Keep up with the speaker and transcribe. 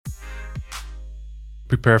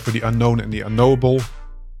prepare for the unknown and the unknowable.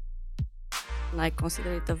 And I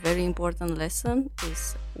consider it a very important lesson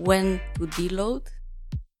is when to deload.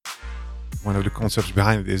 One of the concepts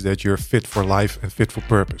behind it is that you're fit for life and fit for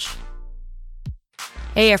purpose.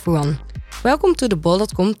 Hey everyone, welcome to the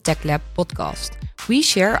Bol.com Tech Lab podcast. We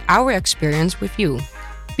share our experience with you,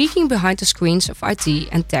 peeking behind the screens of IT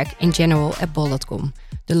and tech in general at Bol.com,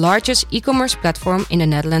 the largest e-commerce platform in the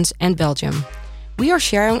Netherlands and Belgium. We are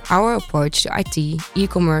sharing our approach to IT,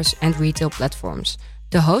 e-commerce and retail platforms.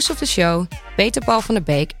 The hosts of the show, Peter Paul van der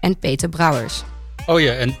Beek and Peter Brouwers. Oh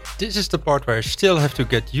yeah, and this is the part where I still have to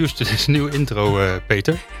get used to this new intro,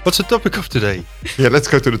 Peter. What's the topic of today? Yeah, let's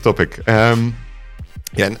go to the topic.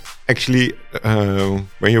 And actually,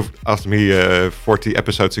 when you asked me 40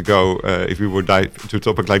 episodes ago if we would dive into a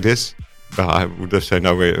topic like this, I would have said,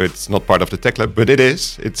 no, it's not part of the Tech Lab, but it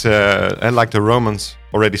is. It's like the Romans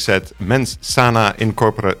already said, mens sana in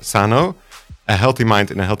corpore sano, a healthy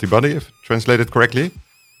mind in a healthy body, if translated correctly.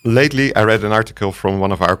 Lately, I read an article from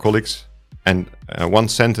one of our colleagues, and one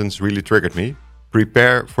sentence really triggered me.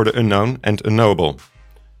 Prepare for the unknown and unknowable.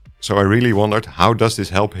 So I really wondered, how does this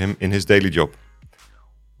help him in his daily job?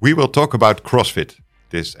 We will talk about CrossFit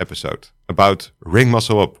this episode, about ring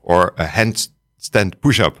muscle up or a handstand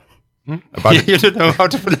push-up. About you don't know how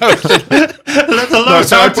to pronounce it, let alone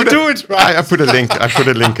how to do it right. I put a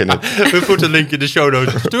link in it. We put a link in the show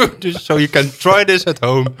notes so you can try this at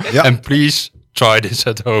home. Yeah. And please try this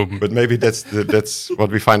at home. But maybe that's what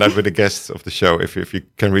we find out with the guests of the show, if you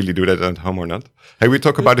can really do that at home or not. Hey, we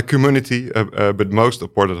talk about the community, but most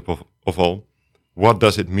important of all, what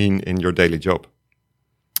does it mean in your daily job?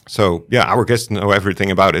 So yeah, our guests know everything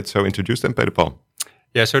about it. So introduce them, Peter Paul.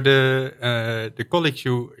 Yeah, so the colleague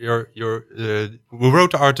who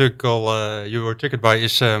wrote the article you were triggered by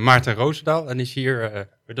is Maarten Roosendaal, and he's here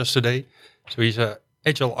with us today. So he's a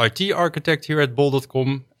agile IT architect here at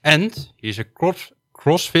Bol.com, and he's a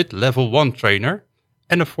CrossFit level 1 trainer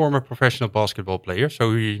and a former professional basketball player.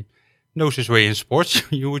 So he knows his way in sports,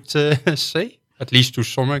 you would say, at least to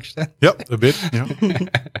some extent. Yeah, a bit. Yeah.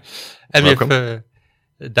 And welcome. We have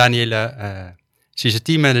Daniela. She's a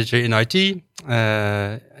team manager in IT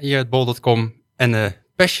here at Bol.com and a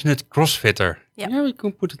passionate CrossFitter. Yep. Yeah, we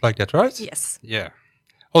can put it like that, right? Yes. Yeah.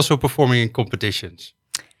 Also performing in competitions.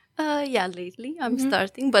 Yeah, lately I'm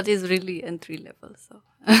starting, but it's really entry level. So.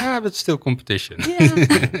 But still competition.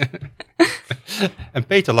 Yeah. And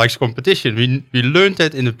Peter likes competition. We learned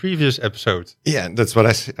that in the previous episode. Yeah, that's what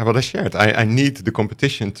I shared. I need the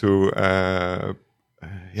competition to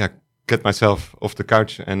get myself off the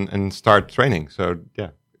couch and start training. So yeah,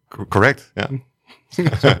 correct. Yeah.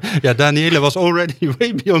 Yeah, Daniela was already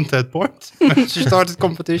way beyond that point. She started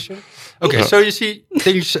competition. Okay, so you see,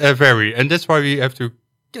 things vary, and that's why we have to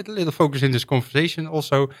get a little focus in this conversation.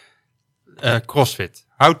 Also, CrossFit,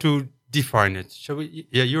 how to define it. So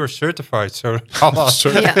you're certified. So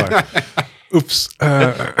certified. Oops.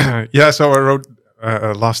 So I wrote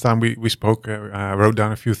last time we spoke. I wrote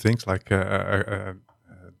down a few things like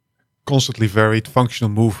constantly varied functional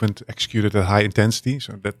movement executed at high intensity.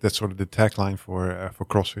 So that's sort of the tagline for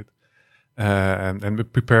CrossFit. And we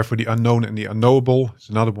prepare for the unknown and the unknowable is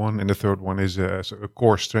another one. And the third one is a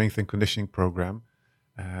core strength and conditioning program.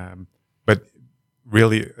 But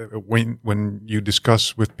really, when you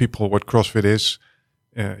discuss with people what CrossFit is,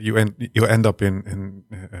 you end up in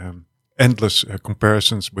endless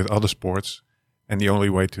comparisons with other sports. And the only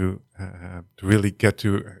way to really get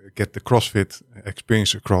the CrossFit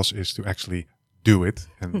experience across is to actually do it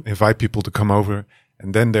and invite people to come over,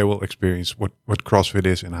 and then they will experience what CrossFit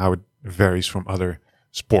is and how it varies from other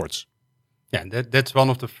sports. Yeah, that's one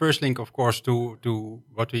of the first link, of course, to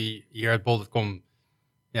what we here at Bol.com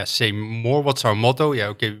say more. What's our motto? Yeah,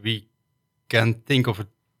 okay, we can think of a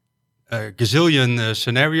gazillion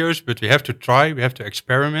scenarios, but we have to try, we have to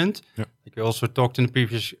experiment. Yeah. Like we also talked in the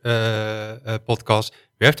previous podcast,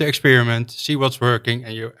 we have to experiment, see what's working,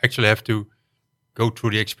 and you actually have to go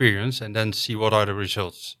through the experience and then see what are the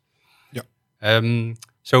results. Yeah.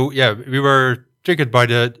 We were triggered by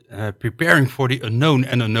the preparing for the unknown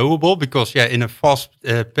and unknowable, because in a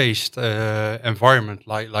fast-paced environment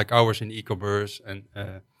like ours in e-commerce and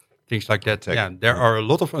things like that, there are a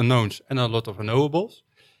lot of unknowns and a lot of unknowables.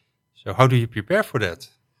 So how do you prepare for that?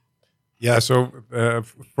 Yeah, so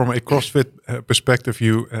from a CrossFit perspective,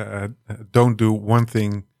 you don't do one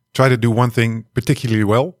thing, try to do one thing particularly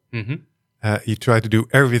well. Mm-hmm. You try to do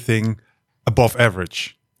everything above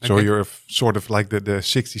average. Okay. So you're sort of like the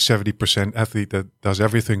 60, 70% athlete that does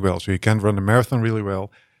everything well. So you can run a marathon really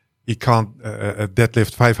well. You can't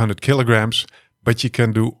deadlift 500 kilograms, but you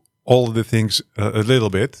can do all of the things a little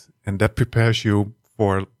bit. And that prepares you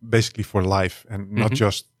for basically for life, and not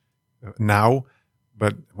just now.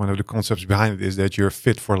 But one of the concepts behind it is that you're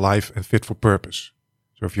fit for life and fit for purpose.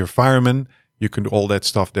 So if you're a fireman, you can do all that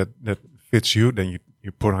stuff that fits you. Then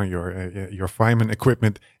you put on your fireman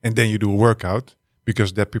equipment, and then you do a workout,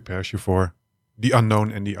 because that prepares you for the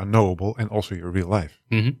unknown and the unknowable, and also your real life.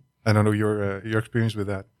 I don't know your experience with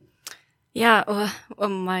that. Yeah,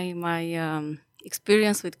 my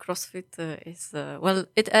experience with CrossFit is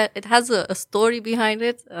it has a story behind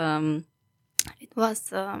it. It was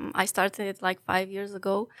I started it like 5 years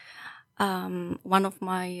ago. One of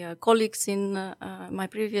my colleagues in my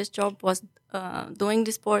previous job was doing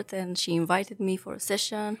this sport, and she invited me for a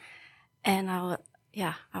session, and I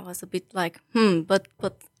was a bit like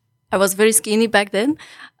but I was very skinny back then,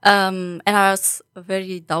 and I was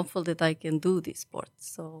very doubtful that I can do this sport.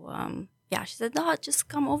 So she said, no, just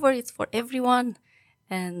come over, it's for everyone.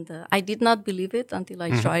 And I did not believe it until I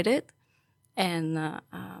tried it. And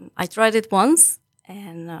I tried it once,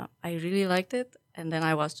 and I really liked it. And then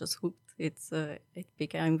I was just hooked. It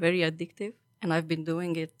became very addictive, and I've been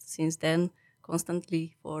doing it since then constantly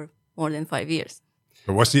for more than 5 years.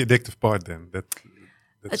 But what's the addictive part then?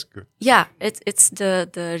 That's good. Yeah, it's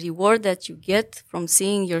the reward that you get from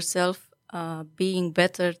seeing yourself being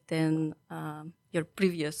better than your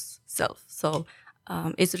previous self. So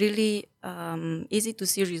it's really easy to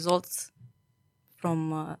see results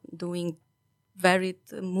from doing varied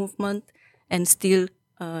movement and still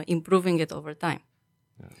improving it over time.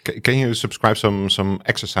 Can you subscribe some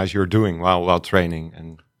exercise you're doing while training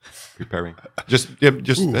and preparing? Try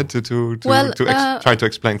to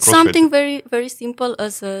explain CrossFit. Something very, very simple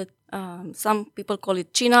as some people call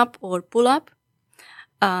it chin up or pull up.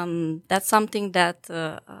 That's something that,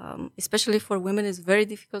 especially for women, is very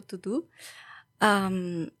difficult to do.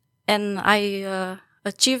 And I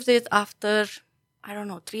achieved it after,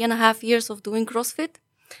 3.5 years of doing CrossFit.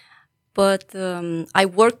 But I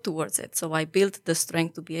worked towards it. So I built the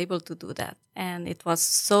strength to be able to do that. And it was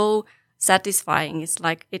so satisfying. It's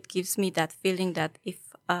like it gives me that feeling that if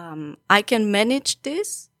I can manage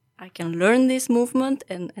this, I can learn this movement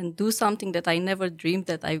and do something that I never dreamed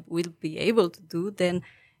that I will be able to do, then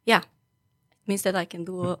it means that I can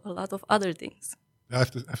do a lot of other things. I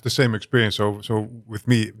have the same experience. So with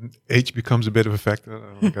me, age becomes a bit of a factor.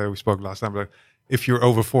 We spoke last time, but if you're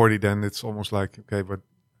over 40, then it's almost like, okay, but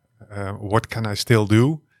what can I still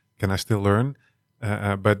do? Can I still learn?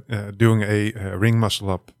 But doing a ring muscle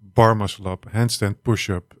up, bar muscle up, handstand push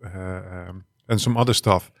up, and some other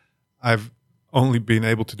stuff, I've only been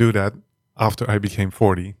able to do that after I became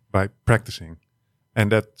 40 by practicing. And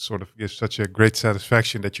that sort of gives such a great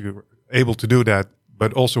satisfaction that you're able to do that.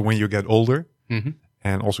 But also when you get older,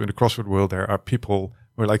 and also in the CrossFit world, there are people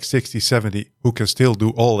who are like 60, 70 who can still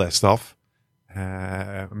do all that stuff.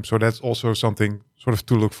 So that's also something sort of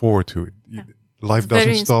to look forward to. Life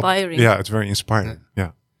doesn't stop. Inspiring. Yeah, it's very inspiring.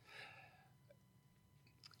 Yeah.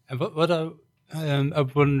 And what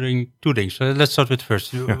I'm wondering two things. So let's start with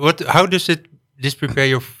first. Yeah. How does this prepare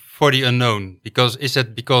you for the unknown? Because is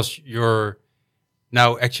that because you're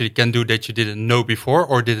now actually can do that you didn't know before,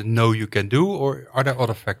 or didn't know you can do, or are there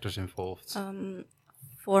other factors involved?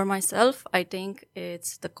 For myself, I think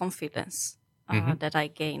it's the confidence that I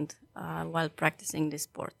gained while practicing this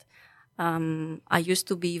sport. I used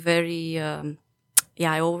to be very,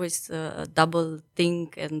 I always double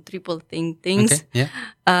think and triple think things. Okay, yeah.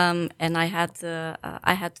 And I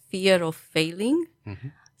had fear of failing.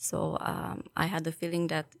 So I had the feeling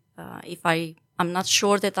that if I'm not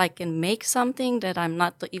sure that I can make something, that I'm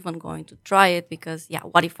not even going to try it because,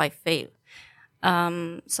 what if I fail?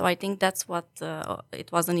 So I think that's what,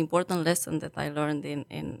 it was an important lesson that I learned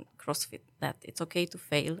in CrossFit, that it's okay to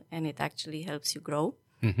fail and it actually helps you grow.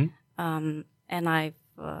 And I've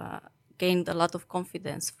gained a lot of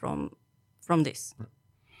confidence from this.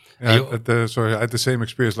 I had the same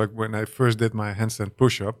experience. Like when I first did my handstand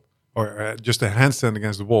push-up, or just a handstand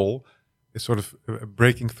against the wall, it's sort of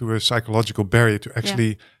breaking through a psychological barrier to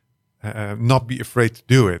actually not be afraid to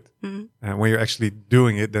do it. And when you're actually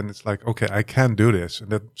doing it, then it's like, okay, I can do this. And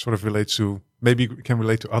that sort of relates to, maybe it can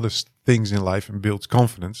relate to other things in life and builds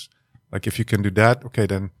confidence. Like if you can do that, okay,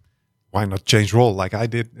 then why not change role like I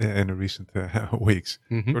did in the recent weeks?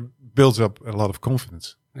 So it builds up a lot of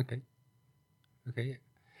confidence. Okay.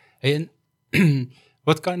 And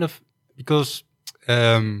what kind of, because,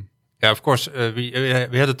 of course, we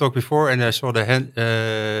had a talk before and I saw the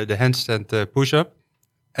handstand push-up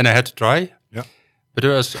and I had to try. Yeah. But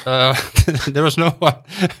there was no one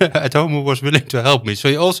at home who was willing to help me. So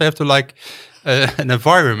you also have to like an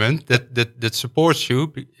environment that supports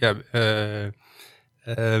you.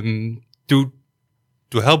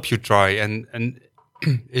 To help you try and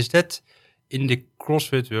is that in the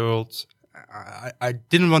CrossFit world? I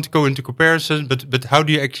didn't want to go into comparison, but how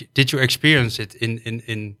do you did you experience it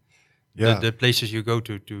in the places you go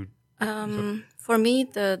to? For me,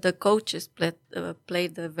 the coaches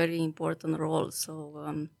played a very important role.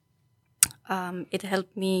 So it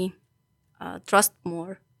helped me trust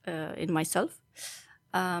more in myself.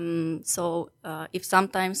 So if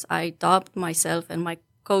sometimes I doubt myself and my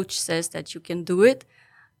coach says that you can do it,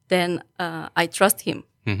 then I trust him.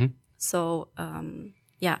 Mm-hmm. So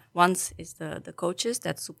once is the coaches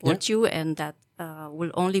that support you and that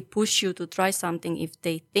will only push you to try something if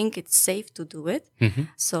they think it's safe to do it. Mm-hmm.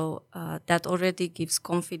 So that already gives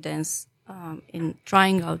confidence in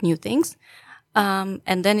trying out new things.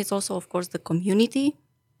 And then it's also, of course, the community.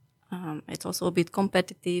 It's also a bit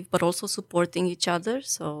competitive, but also supporting each other.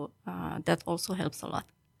 So that also helps a lot.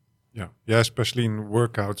 Yeah, especially in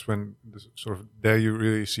workouts when there you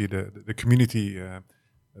really see the community.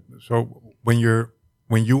 So when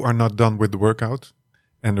you are not done with the workout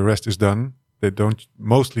and the rest is done, they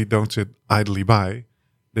mostly don't sit idly by.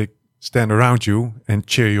 They stand around you and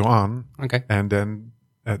cheer you on. Okay, and then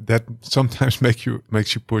that sometimes makes you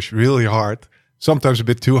push really hard. Sometimes a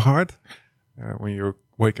bit too hard when you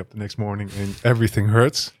wake up the next morning and everything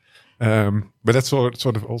hurts. But that's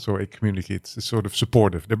sort of also a community. It's sort of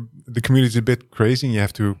supportive. The community is a bit crazy. And you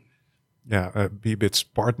have to, be a bit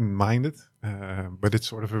Spartan-minded. But it's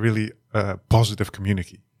sort of a really positive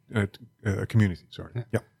community. Sorry.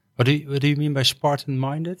 Yeah. What do you mean by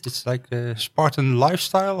Spartan-minded? It's like a Spartan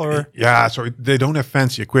lifestyle, or So they don't have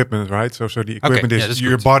fancy equipment, right? So the equipment is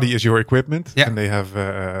your body is your equipment, and they have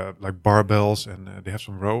like barbells and they have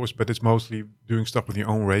some rows, but it's mostly doing stuff with your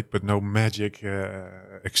own weight, but no magic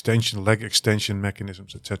leg extension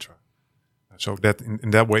mechanisms, etc. So that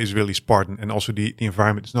in that way is really Spartan, and also the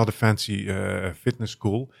environment is not a fancy fitness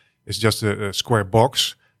school. It's just a square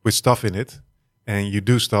box with stuff in it. And you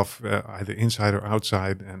do stuff either inside or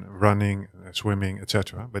outside, and running, swimming,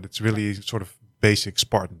 etc. But it's really sort of basic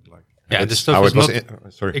Spartan, like. Yeah, the stuff is not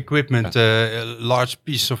equipment, large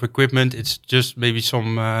pieces of equipment. It's just maybe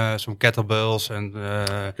some kettlebells and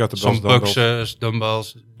some boxes,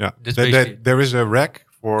 dumbbells. Yeah, there is a rack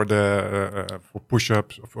for for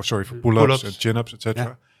push-ups, for pull-ups and chin-ups,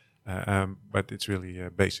 etc. Yeah. But it's really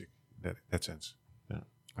basic in that sense. Yeah.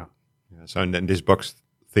 So and then this box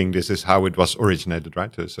thing, this is how it was originated,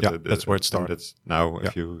 right? So that's where it started. That's now,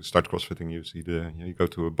 if you start CrossFitting, you see you go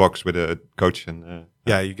to a box with a coach, and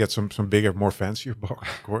you get some bigger, more fancier box,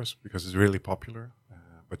 of course, because it's really popular.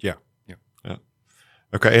 But yeah.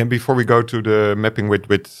 Okay, and before we go to the mapping with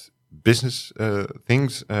business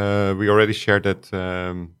things, we already shared that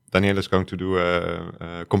Danielle is going to do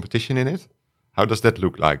a competition in it. How does that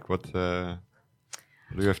look like? What do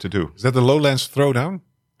you have to do? Is that the Lowlands Throwdown?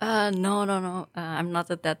 No. I'm not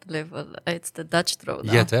at that level. It's the Dutch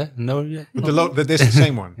Throwdown. Yet, eh? No, yet. But this is the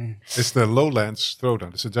same one. It's the Lowlands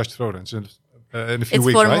Throwdown. It's a Dutch Throwdown. It's in a few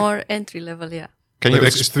weeks, right? It's for more entry level, yeah.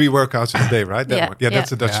 It's 3 workouts in a day, right? That one. Yeah, that's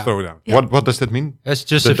the Dutch Throwdown. Yeah. What does that mean? It's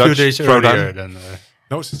just a few days earlier than...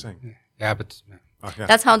 No, it's the same. Yeah, but...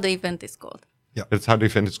 That's how the event is called. Yeah, that's how the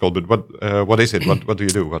event is called. But what is it? What do you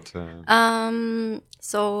do?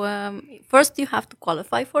 First you have to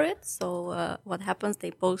qualify for it. So what happens?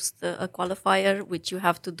 They post a qualifier which you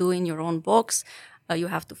have to do in your own box. You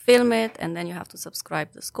have to film it, and then you have to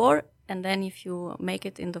subscribe the score. And then if you make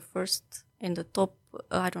it in the top,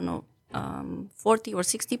 40 or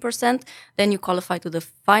 60%, then you qualify to the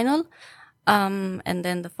final. And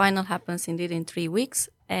then the final happens indeed in 3 weeks,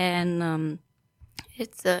 and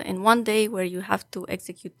it's in one day where you have to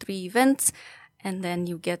execute 3 events, and then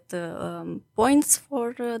you get points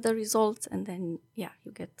for the results, and then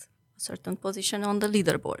you get a certain position on the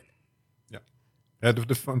leaderboard. Yeah,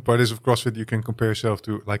 the fun part is of CrossFit, you can compare yourself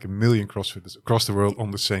to like 1 million CrossFitters across the world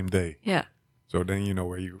on the same day. Yeah. So then you know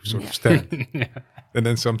where you sort of stand. And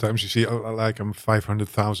then sometimes you see, I'm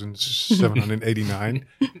 500,789.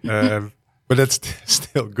 But that's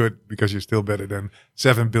still good, because you're still better than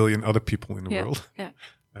 7 billion other people in the world. Yeah.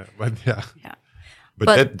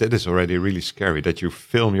 But that is already really scary, that you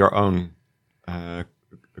film your own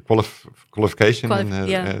qualification.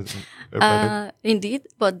 Indeed,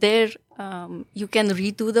 but there you can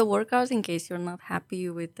redo the workout in case you're not happy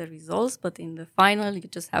with the results. But in the final, you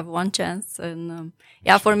just have one chance. And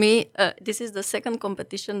for me, this is the second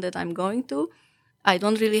competition that I'm going to. I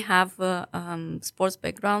don't really have a sports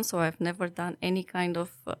background, so I've never done any kind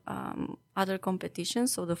of other competition.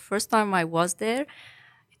 So the first time I was there,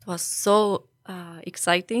 it was so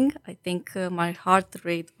exciting. I think my heart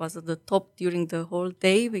rate was at the top during the whole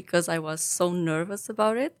day because I was so nervous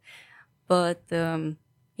about it. But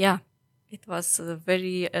it was a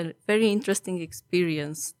very interesting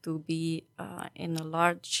experience to be in a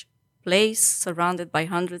large place surrounded by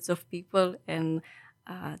hundreds of people and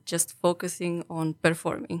just focusing on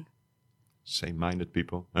performing. Same-minded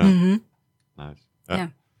people. Nice. Yeah.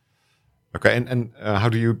 Okay, and how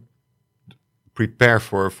do you prepare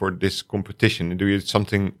for this competition? Do you do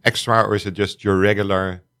something extra, or is it just your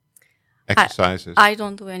regular exercises? I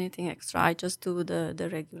don't do anything extra. I just do the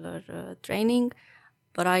regular training.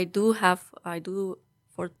 But I do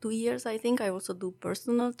for 2 years, I think, I also do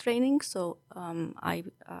personal training. So I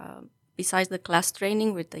besides the class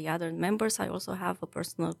training with the other members, I also have a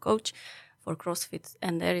personal coach for CrossFit,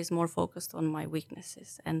 and there is more focused on my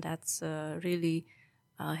weaknesses. And that's really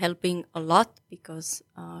helping a lot because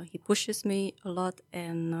he pushes me a lot.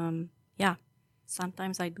 And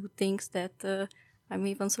sometimes I do things that I'm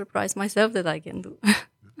even surprised myself that I can do.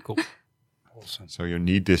 Cool. Awesome. So you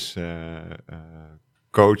need this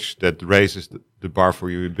coach that raises the bar for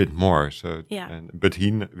you a bit more. So but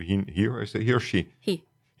he or she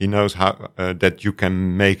he knows how that you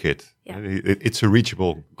can make it. Yeah. It's a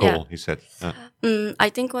reachable goal. Yeah. He said. I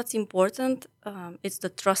think what's important is the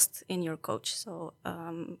trust in your coach. So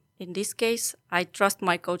in this case, I trust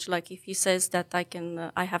my coach. Like if he says that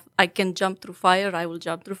I can jump through fire, I will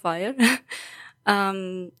jump through fire.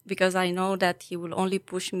 Because I know that he will only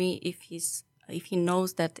push me if he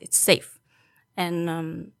knows that it's safe.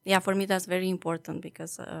 And for me that's very important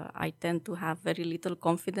because I tend to have very little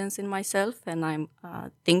confidence in myself, and I'm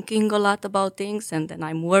thinking a lot about things, and then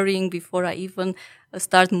I'm worrying before I even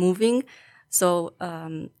start moving. So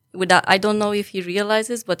I don't know if he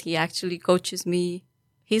realizes, but he actually coaches me.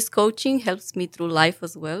 His coaching helps me through life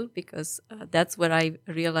as well, because that's where I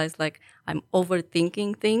realize like I'm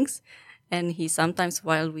overthinking things. And he sometimes,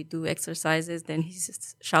 while we do exercises, then he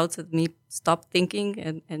just shouts at me, stop thinking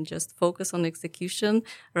and just focus on execution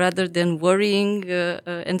rather than worrying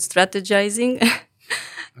and strategizing.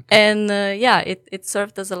 Okay. And it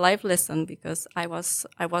served as a life lesson because I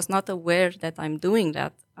was not aware that I'm doing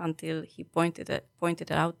that until he pointed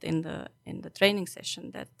it out in the training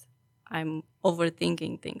session that I'm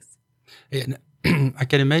overthinking things. And I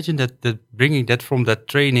can imagine that bringing that from that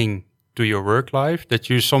training to your work life, that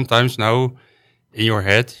you sometimes now in your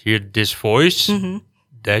head hear this voice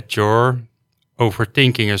that you're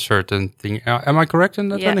overthinking a certain thing. Am I correct in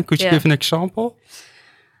that? Yeah, And could you give an example?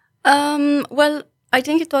 Well, I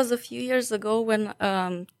think it was a few years ago when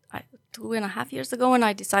 2.5 years ago when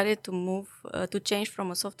I decided to move to change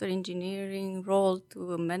from a software engineering role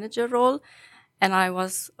to a manager role. And I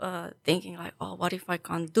was thinking like, oh, what if I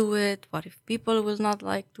can't do it? What if people will not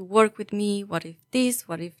like to work with me? What if this?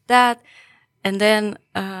 What if that? And then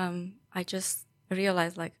I just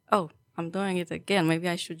realized like, oh, I'm doing it again. Maybe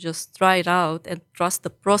I should just try it out and trust the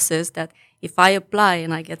process that if I apply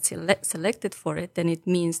and I get selected for it, then it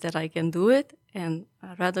means that I can do it. And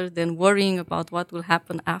rather than worrying about what will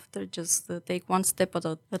happen after, just take one step at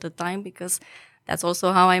a time, because that's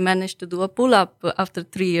also how I managed to do a pull-up after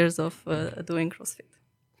 3 years of doing CrossFit.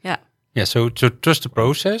 Yeah. Yeah. So to trust the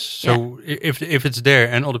process. So if it's there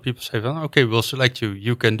and other people say, well, okay, we'll select you.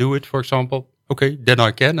 You can do it, for example. Okay, then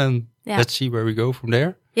I can, and let's see where we go from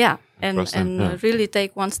there. Yeah, and really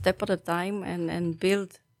take one step at a time and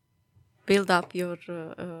build up your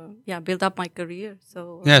build up my career.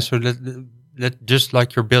 So so that just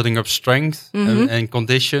like you're building up strength and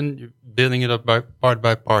condition, you're building it up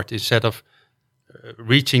by part instead of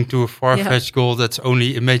reaching to a far-fetched goal that's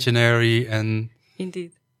only imaginary. And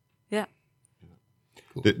indeed, yeah.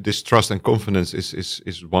 This trust and confidence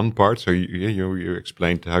is one part. So you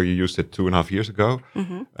explained how you used it 2.5 years ago.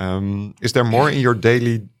 Is there more in your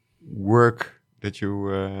daily work that you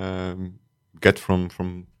get from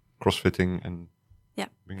CrossFitting and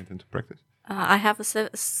bring it into practice? I have a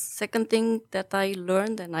second thing that I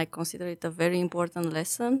learned, and I consider it a very important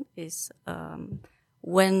lesson, is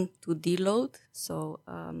when to deload. So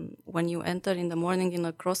when you enter in the morning in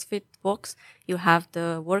a CrossFit box, you have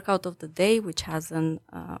the workout of the day, which has an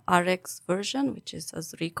RX version, which is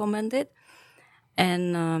as recommended.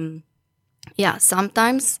 And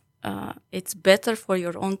sometimes it's better for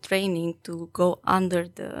your own training to go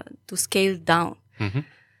to scale down.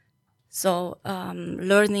 So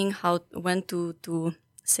learning when to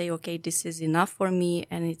say, okay, this is enough for me,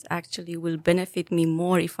 and it actually will benefit me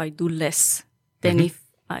more if I do less than if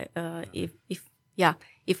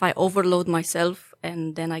I overload myself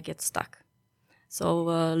and then I get stuck. So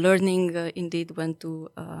learning indeed when to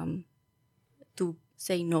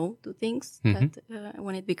say no to things that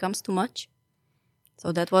when it becomes too much.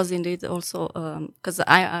 So that was indeed also because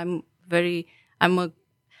I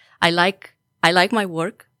like my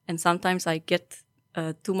work, and sometimes I get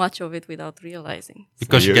too much of it without realizing.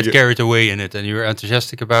 Because you get carried away in it and you're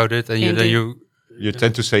enthusiastic about it, and you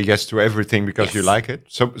tend to say yes to everything because you like it.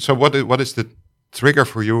 So what is the trigger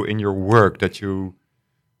for you in your work that you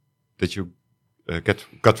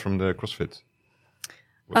got from the CrossFit?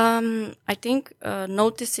 I think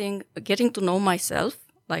getting to know myself,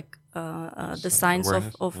 like the signs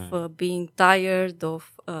of being tired,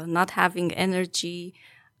 of not having energy.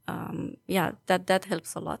 That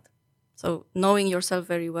helps a lot. So knowing yourself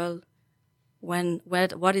very well,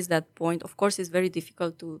 what is that point? Of course, it's very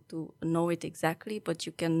difficult to know it exactly, but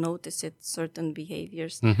you can notice it, certain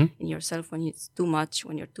behaviors in yourself when it's too much,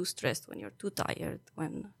 when you're too stressed, when you're too tired,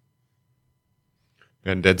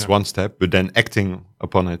 And that's one step, but then acting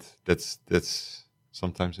upon it, that's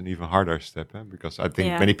sometimes an even harder step, because I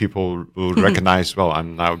think many people will recognize, well,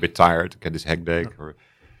 I'm now a bit tired, get this headache,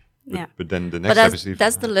 but then the next step is even...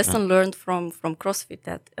 That's the lesson learned from CrossFit,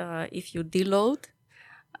 that if you deload,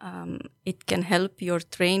 it can help your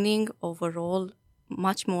training overall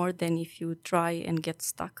much more than if you try and get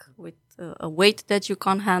stuck with a weight that you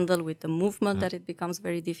can't handle, with a movement that it becomes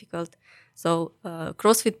very difficult. So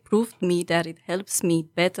CrossFit proved me that it helps me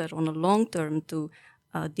better on a long term to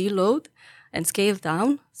deload and scale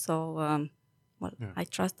down. So I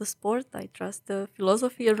trust the sport, I trust the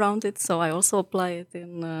philosophy around it, so I also apply it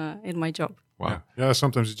in my job. Wow. Yeah,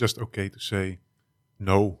 sometimes it's just okay to say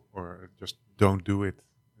no or just don't do it.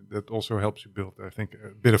 That also helps you build, I think,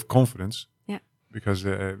 a bit of confidence. Yeah. Because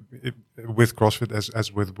with CrossFit,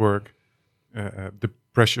 as with work, the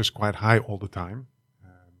pressure is quite high all the time.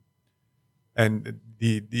 And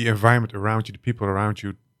the environment around you, the people around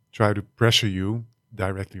you, try to pressure you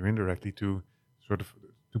directly or indirectly to sort of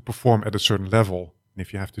to perform at a certain level. And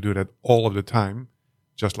if you have to do that all of the time,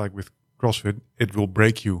 just like with CrossFit, it will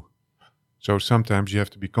break you. So sometimes you have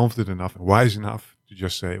to be confident enough and wise enough to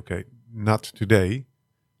just say, okay, not today.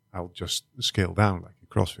 I'll just scale down like in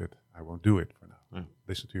CrossFit. I won't do it for now. Mm.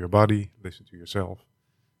 Listen to your body, listen to yourself.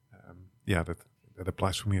 That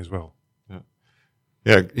applies for me as well.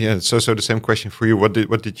 Yeah. So the same question for you. What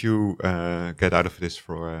did you get out of this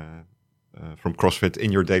from CrossFit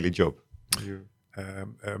in your daily job?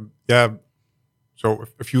 So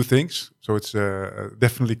a few things. So it's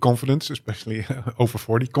definitely confidence, especially over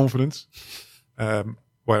 40 confidence.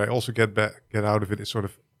 What I also get out of it is sort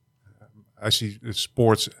of I see the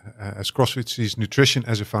sports as CrossFit sees nutrition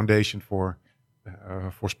as a foundation for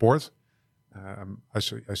sport. I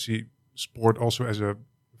see sport also as a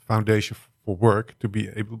foundation for work, to be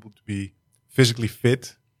able to be physically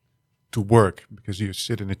fit to work, because you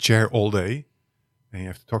sit in a chair all day and you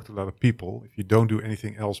have to talk to a lot of people. If you don't do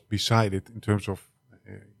anything else beside it in terms of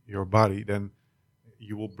your body, then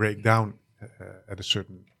you will break down at a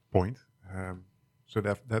certain point. So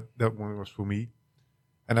that one was for me.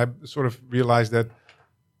 And I sort of realized that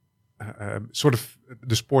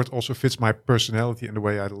the sport also fits my personality and the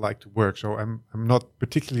way I like to work. So I'm not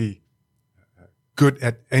particularly good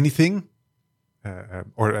at anything, I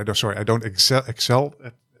don't excel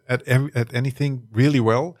at anything really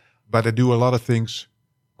well, but I do a lot of things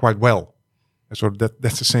quite well. And so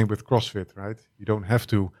that's the same with CrossFit, right? You don't have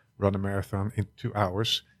to run a marathon in 2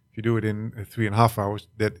 hours. If you do it in 3.5 hours,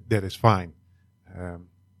 that is fine.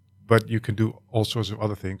 But you can do all sorts of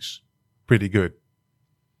other things pretty good.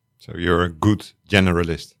 So you're a good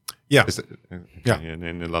generalist. Yeah.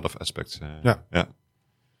 In a lot of aspects. Yeah.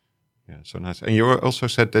 So nice. And you also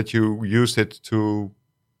said that you used it to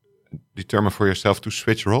determine for yourself to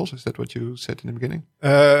switch roles. Is that what you said in the beginning?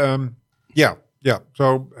 Yeah.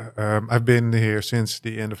 So I've been here since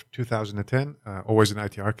the end of 2010, always an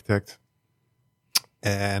IT architect.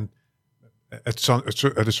 And at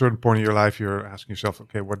a certain point in your life, you're asking yourself,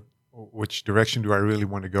 okay, which direction do I really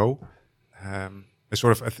want to go? I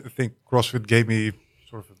think CrossFit gave me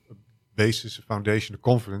sort of a basis, a foundation, a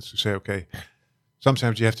confidence to say, okay,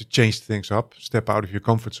 sometimes you have to change things up, step out of your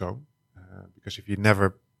comfort zone. Because if you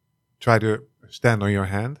never try to stand on your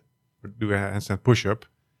hand or do a handstand push-up,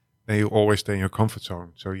 then you always stay in your comfort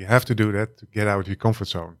zone. So you have to do that to get out of your comfort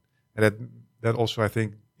zone. And that also, I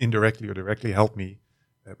think, indirectly or directly helped me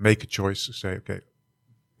make a choice to say, okay,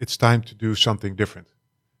 it's time to do something different,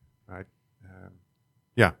 right?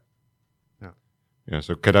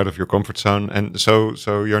 So get out of your comfort zone. And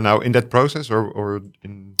so you're now in that process or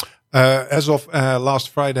in... As of last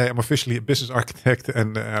Friday, I'm officially a business architect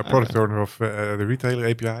and product owner of the retailer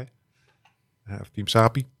API of Team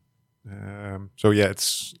Sapi.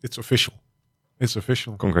 It's official. It's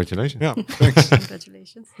official. Congratulations. Yeah, thanks.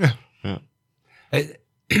 Congratulations. Yeah.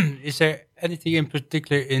 Is there anything in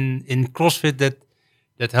particular in CrossFit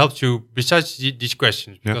that helps you besides these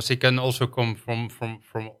questions? Because it can also come from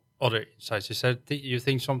other insights? Is that you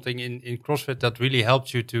think something in CrossFit that really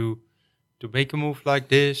helps you to make a move like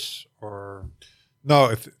this, or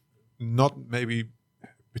No, not maybe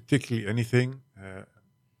particularly anything.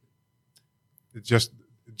 It's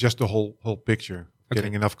just the whole picture.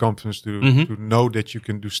 Getting enough confidence to know that you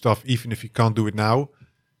can do stuff even if you can't do it now.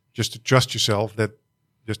 Just to trust yourself, that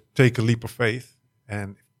just take a leap of faith.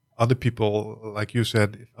 And other people, like you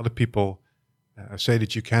said, if other people say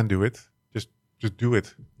that you can do it, just do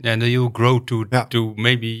it. and then you grow to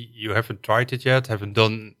maybe you haven't tried it yet, haven't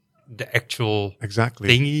done the actual Exactly.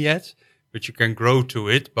 thingy yet, but you can grow to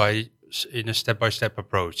it in a step-by-step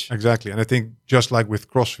approach. Exactly. And I think just like with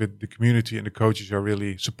CrossFit, the community and the coaches are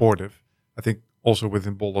really supportive. I think also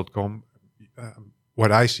within bol.com,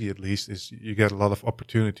 what I see at least is you get a lot of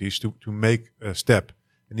opportunities to make a step.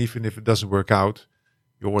 And even if it doesn't work out,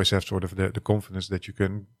 you always have sort of the confidence that you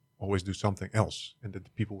can always do something else and that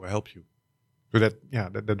the people will help you. So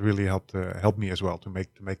that really helped me as well to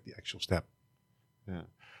make the actual step. Yeah.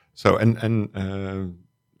 So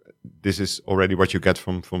this is already what you get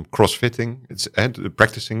from crossfitting. It's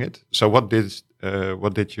practicing it. So what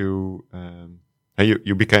did you?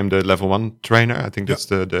 You became the level 1 trainer. I think that's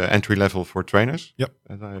the entry level for trainers. Yep.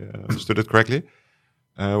 As I understood it correctly.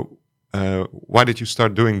 Why did you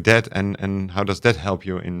start doing that, and how does that help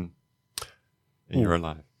you in your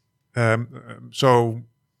life? So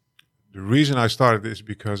the reason I started is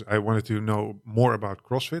because I wanted to know more about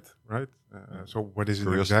CrossFit, right? So what is it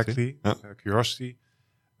exactly? Curiosity.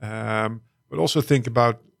 But also think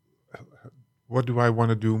about what do I want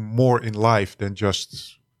to do more in life than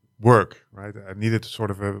just work, right? I needed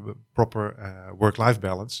sort of a proper work-life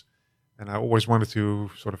balance. And I always wanted to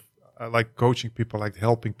I like coaching people, I like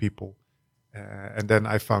helping people. And then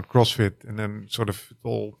I found CrossFit, and then sort of it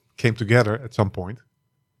all came together at some point.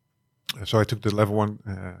 So I took the level 1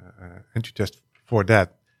 entry test for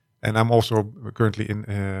that. And I'm also currently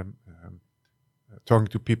talking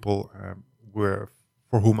to people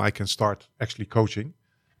for whom I can start actually coaching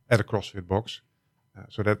at a CrossFit box.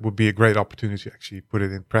 So that would be a great opportunity to actually put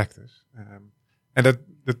it in practice. And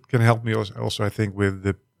that can help me also I think,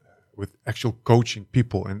 with actual coaching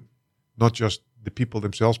people, and not just the people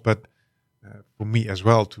themselves, but for me as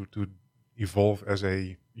well to evolve as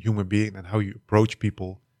a human being, and how you approach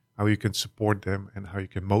people, how you can support them, and how you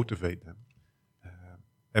can motivate them.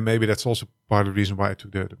 And maybe that's also part of the reason why I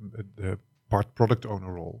took the part product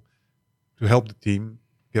owner role, to help the team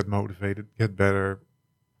get motivated, get better,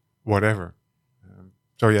 whatever.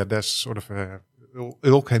 So that's sort of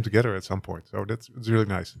it all came together at some point. So it's really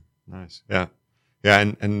nice. Nice, yeah.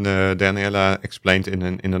 And Daniela explained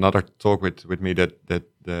in another talk with me that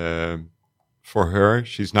for her,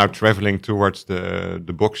 she's now traveling towards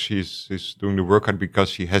the box. She's doing the workout because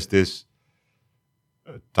she has this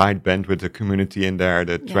tight band with the community in there,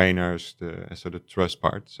 the trainers, the trust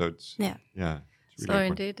part. So it's it's really so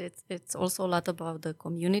important. Indeed, it's also a lot about the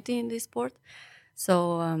community in this sport.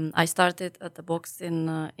 So I started at the box in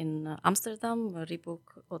Amsterdam, Reebok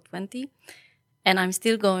 20. And I'm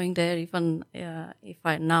still going there, even if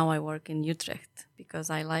I work in Utrecht, because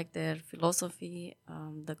I like their philosophy.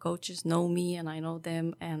 The coaches know me, and I know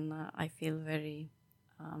them, and I feel very,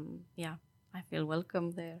 I feel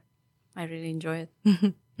welcome there. I really enjoy it.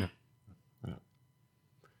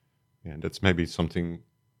 Yeah, that's maybe something.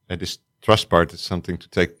 This trust part is something to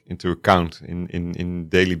take into account in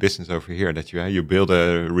daily business over here. That you build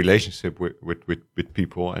a relationship with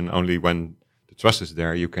people, and only when the trust is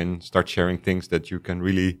there, you can start sharing things that you can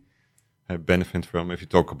really benefit from. If you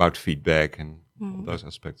talk about feedback and all those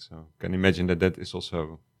aspects, so I can imagine that is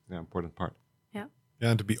also an important part. Yeah,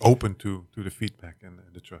 and to be open to the feedback and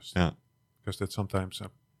the trust. Yeah, because that sometimes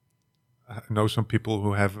I know some people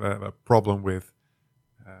who have a problem with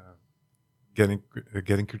getting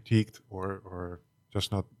critiqued or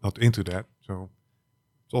just not into that. So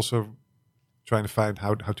it's also trying to find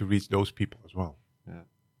how to reach those people as well.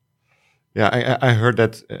 Yeah, I heard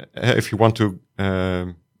that if you want to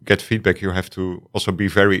get feedback, you have to also be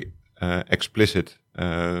very explicit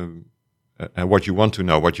what you want to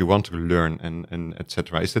know, what you want to learn, and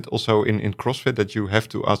etc. Is that also in CrossFit that you have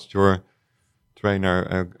to ask your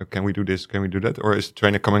trainer, can we do this, can we do that? Or is the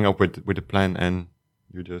trainer coming up with a plan and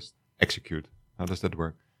you just execute? How does that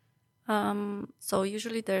work? So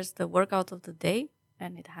usually there's the workout of the day,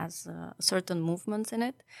 and it has certain movements in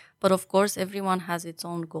it. But of course, everyone has its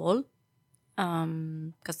own goal.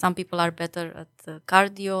 Because some people are better at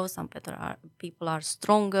cardio, some people are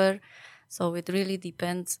stronger. So it really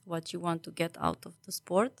depends what you want to get out of the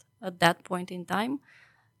sport at that point in time.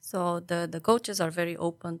 So the coaches are very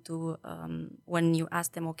open to when you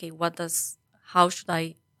ask them, okay, how should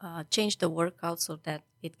I change the workout so that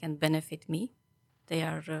it can benefit me. They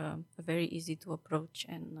are very easy to approach,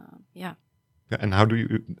 and Yeah, and how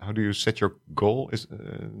do you set your goal?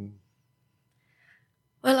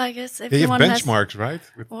 Well, I guess Yeah, you have everyone has benchmarks, right?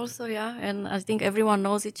 also, yeah, and I think everyone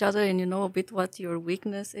knows each other, and you know a bit what your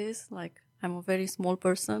weakness is. Like, I'm a very small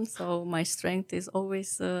person, so my strength is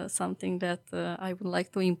always something that I would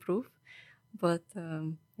like to improve. But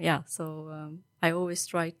I always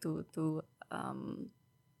try to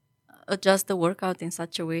adjust the workout in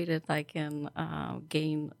such a way that I can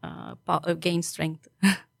gain strength.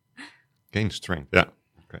 Gain strength. Yeah.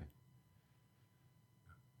 Okay.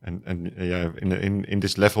 And yeah, in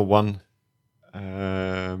this level 1,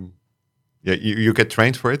 yeah, you get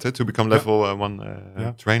trained for it to become level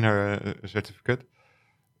 1 trainer certificate.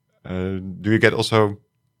 Do you get also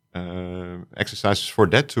exercises for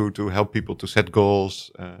that to help people to set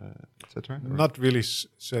goals, etc.? Not really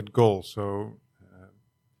set goals. So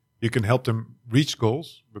you can help them reach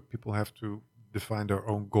goals, but people have to define their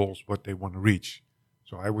own goals, what they want to reach.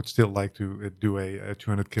 So I would still like to do a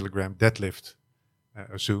 200 kilogram deadlift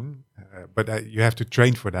soon, but you have to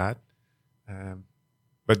train for that.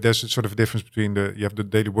 But there's a sort of difference between you have the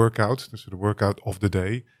daily workout, so the workout of the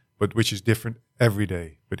day, but which is different every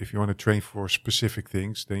day. But if you want to train for specific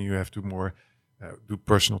things, then you have to more do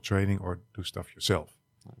personal training or do stuff yourself.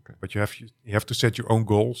 Okay. But you have to set your own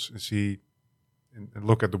goals and see and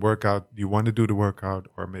look at the workout. Do you want to do the workout,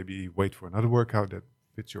 or maybe wait for another workout that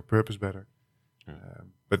fits your purpose better? Yeah.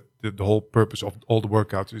 But the whole purpose of all the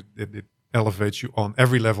workouts is that it elevates you on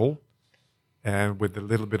every level, and with a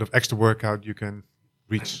little bit of extra workout, you can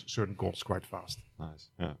reach certain goals quite fast. Nice.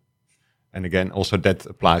 Yeah. And again, also that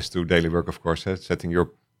applies to daily work, of course. Setting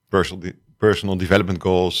your personal development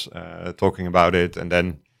goals, talking about it, and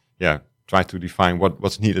then try to define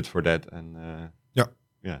what's needed for that. And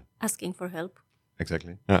asking for help.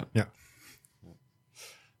 Exactly. Yeah. Yeah.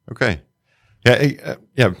 Okay.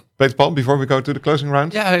 Peter Paul, before we go to the closing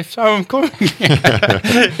round. Yeah, so I'm coming.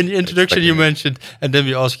 In the introduction you mentioned, and then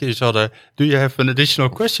we ask each other, do you have an additional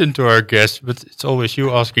question to our guest? But it's always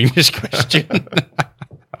you asking this question.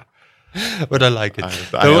 But I like it.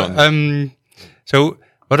 So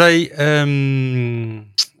what I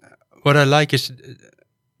like is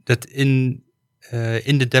that in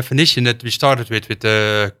the definition that we started with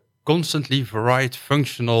the constantly varied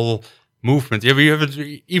functional movement. Yeah, we haven't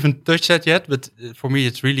even touched that yet, but for me,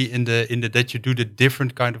 it's really in the that you do the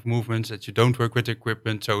different kind of movements, that you don't work with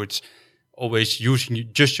equipment, so it's always using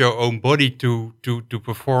just your own body to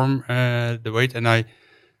perform the weight. And I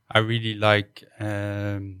really like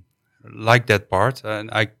that part,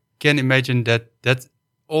 and I can imagine that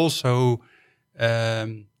also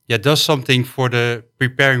does something for the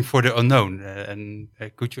preparing for the unknown. And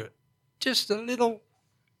could you just a little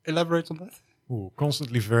elaborate on that?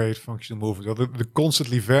 Constantly varied functional movements. Well, the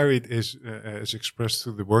constantly varied is expressed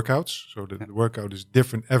through the workouts. So the workout is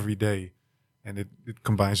different every day, and it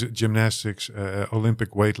combines gymnastics,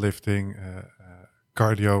 Olympic weightlifting,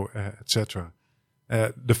 cardio, etc.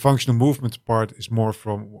 The functional movement part is more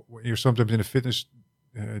from you're sometimes in a fitness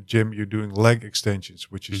gym. You're doing leg extensions,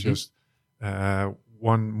 which is just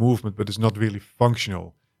one movement, but it's not really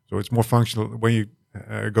functional. So it's more functional when you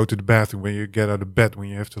go to the bathroom, when you get out of bed, when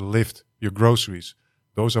you have to lift your groceries.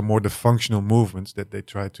 Those are more the functional movements that they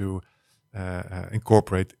try to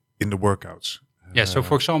incorporate in the workouts. Yeah, so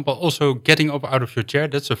for example, also getting up out of your chair,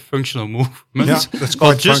 that's a functional movement. Yeah, that's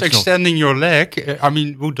quite just functional. Extending your leg, I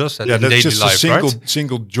mean, who does that in daily just life, a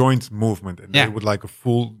single joint movement. And they would like a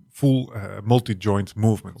full multi-joint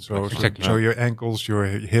movement. So your ankles, your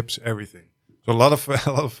hips, everything. So a lot of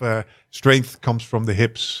strength comes from the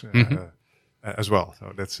hips as well.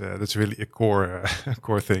 So that's really a core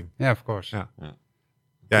thing. Yeah, of course. Yeah,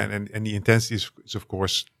 and the intensity is of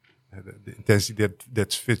course the intensity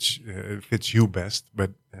that fits you best.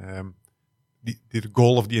 But the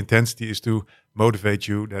goal of the intensity is to motivate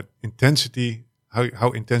you. That intensity,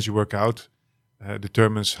 how intense you work out,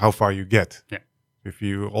 determines how far you get. Yeah. If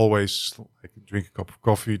you always drink a cup of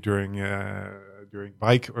coffee during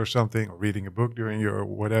bike or something, or reading a book during your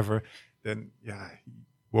whatever, then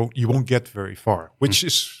you won't get very far, which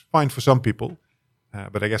is fine for some people.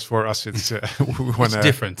 But I guess for us, it's we want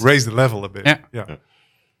to raise the level a bit. Yeah.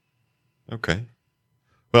 Okay.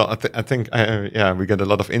 Well, I think we get a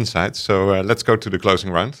lot of insights. So let's go to the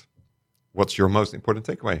closing round. What's your most important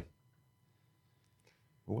takeaway?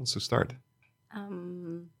 Who wants to start?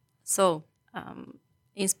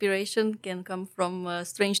 Inspiration can come from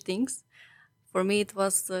strange things. For me, it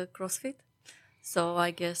was CrossFit. So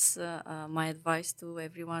I guess my advice to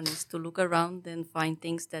everyone is to look around and find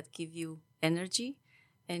things that give you energy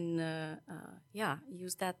and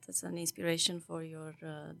use that as an inspiration for your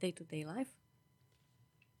day-to-day life.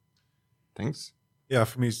 Thanks. Yeah,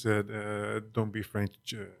 for me, it's don't be afraid.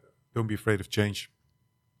 Don't be afraid of change.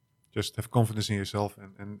 Just have confidence in yourself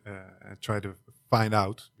and try to find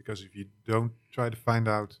out. Because if you don't try to find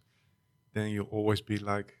out, then you'll always be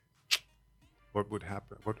like, what would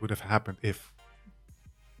happen? What would have happened if?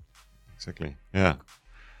 Exactly. Yeah.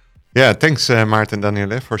 Yeah. Thanks, Maarten and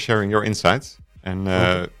Danielle, for sharing your insights. And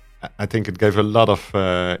I think it gave a lot of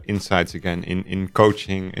insights again in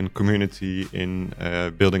coaching, in community, in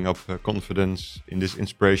building up confidence, in this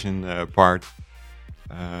inspiration part,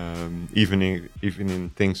 even in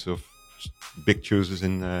things of big choices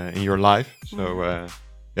in your life. So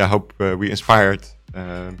I hope we inspired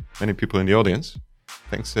many people in the audience.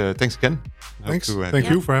 Thanks again. Thanks. Thank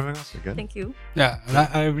you for having us again. Thank you. Yeah, and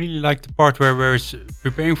I really like the part where it's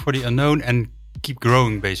preparing for the unknown and keep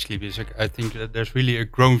growing, basically, because I think that there's really a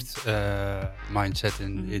growth mindset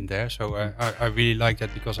in there. So I really like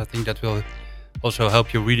that, because I think that will also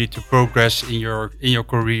help you really to progress in your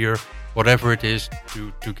career, whatever it is,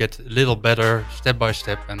 to get a little better step by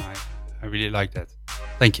step. And I really like that.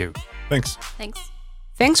 Thank you. Thanks.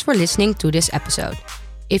 Thanks for listening to this episode.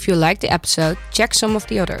 If you liked the episode, check some of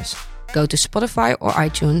the others. Go to Spotify or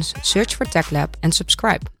iTunes, search for Tech Lab and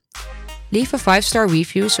subscribe. Leave a 5-star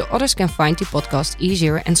review so others can find the podcast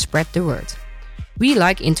easier and spread the word. We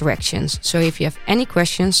like interactions, so if you have any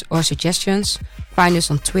questions or suggestions, find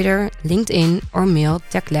us on Twitter, LinkedIn or mail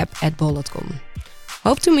techlab@bol.com.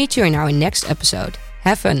 Hope to meet you in our next episode.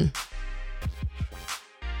 Have fun!